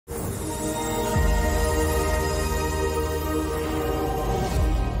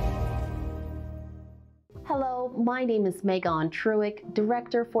my name is Megan Truick,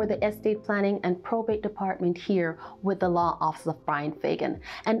 Director for the Estate Planning and Probate Department here with the Law Office of Bryan Fagan.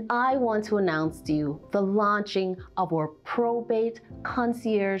 And I want to announce to you the launching of our Probate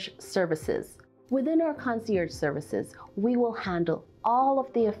Concierge services. Within our concierge services, we will handle all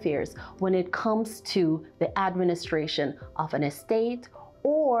of the affairs when it comes to the administration of an estate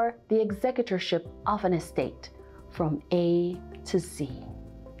or the executorship of an estate from A to Z.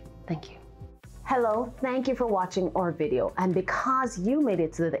 Thank you. Hello, thank you for watching our video. And because you made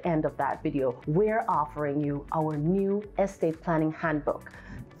it to the end of that video, we're offering you our new estate planning handbook.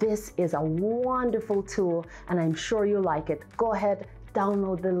 This is a wonderful tool and I'm sure you like it. Go ahead,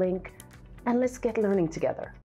 download the link and let's get learning together.